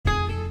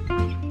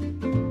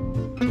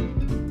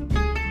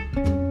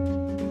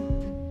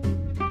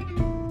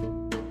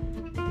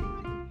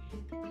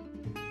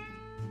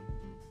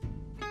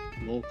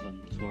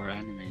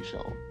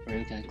show where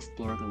you can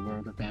explore the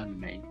world of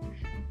anime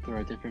through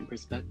a different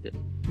perspective.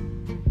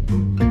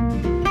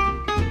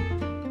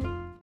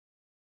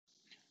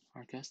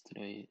 Our guest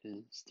today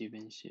is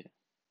Steven Xie.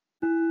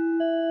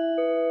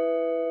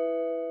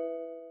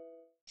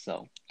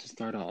 So, to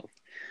start off,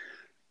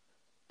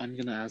 I'm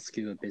gonna ask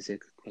you a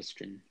basic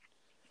question.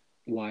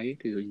 Why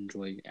do you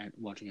enjoy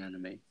watching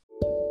anime?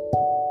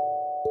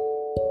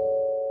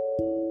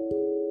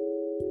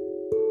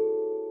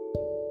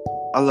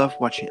 I love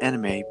watching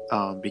anime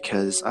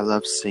because I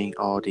love seeing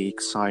all the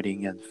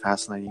exciting and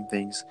fascinating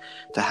things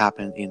that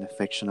happen in the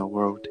fictional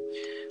world.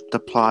 The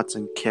plots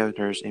and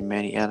characters in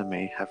many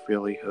anime have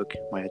really hooked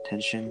my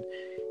attention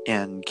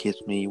and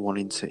keeps me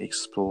wanting to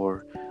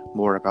explore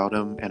more about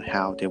them and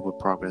how they will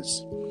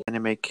progress.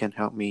 Anime can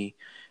help me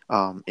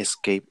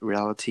escape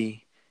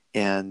reality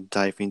and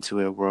dive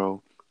into a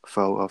world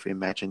full of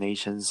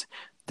imaginations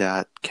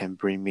that can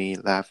bring me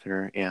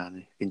laughter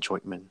and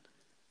enjoyment.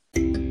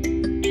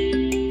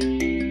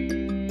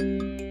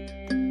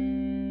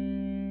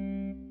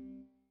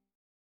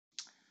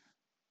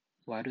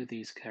 Why do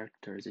these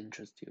characters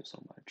interest you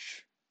so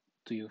much?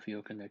 Do you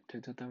feel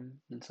connected to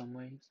them in some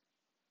ways?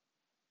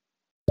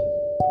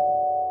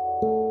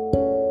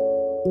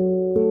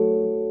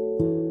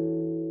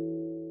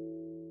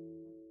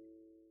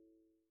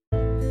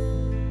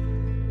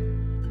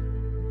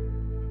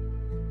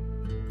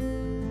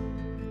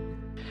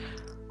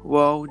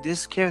 Well,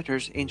 these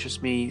characters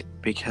interest me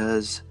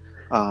because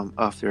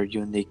of their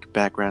unique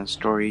background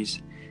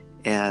stories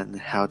and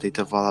how they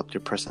develop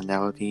their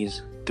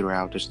personalities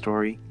throughout the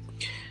story.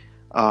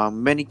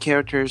 Many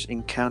characters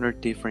encounter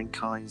different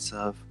kinds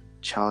of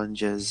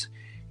challenges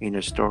in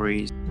their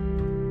stories,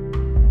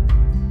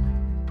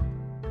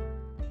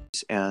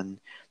 and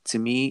to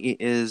me,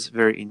 it is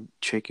very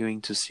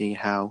intriguing to see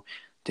how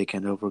they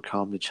can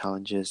overcome the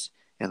challenges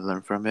and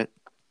learn from it.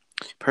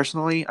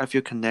 Personally, I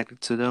feel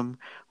connected to them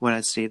when I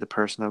see the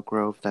personal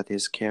growth that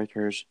these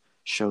characters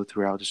show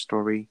throughout the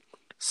story,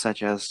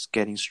 such as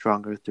getting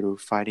stronger through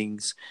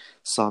fightings,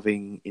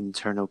 solving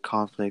internal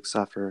conflicts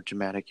after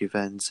dramatic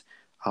events,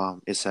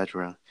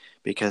 etc.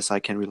 Because I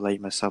can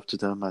relate myself to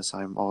them as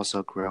I'm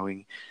also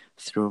growing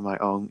through my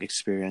own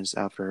experience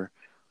after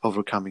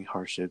overcoming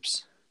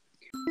hardships.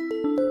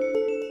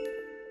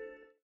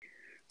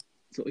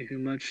 So if you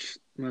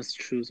must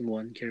choose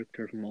one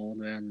character from all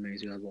the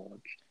animes you have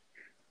watched,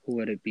 who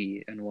would it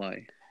be and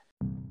why?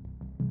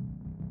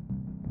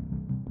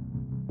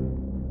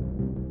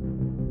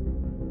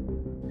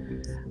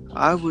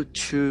 I would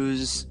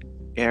choose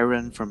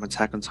Eren from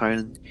Attack on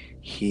Titan.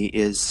 He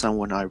is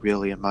someone I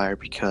really admire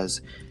because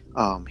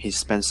he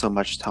spent so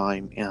much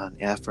time and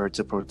effort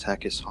to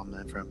protect his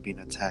homeland from being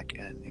attacked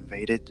and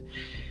invaded.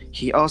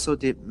 He also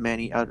did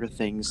many other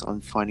things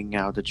on finding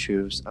out the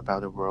truths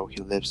about the world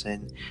he lives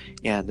in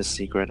and the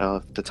secret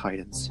of the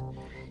Titans.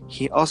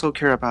 He also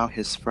cared about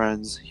his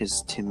friends,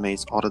 his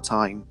teammates all the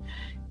time,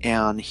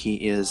 and he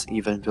is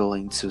even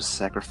willing to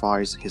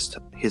sacrifice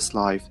his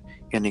life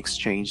in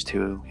exchange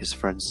to his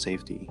friend's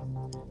safety.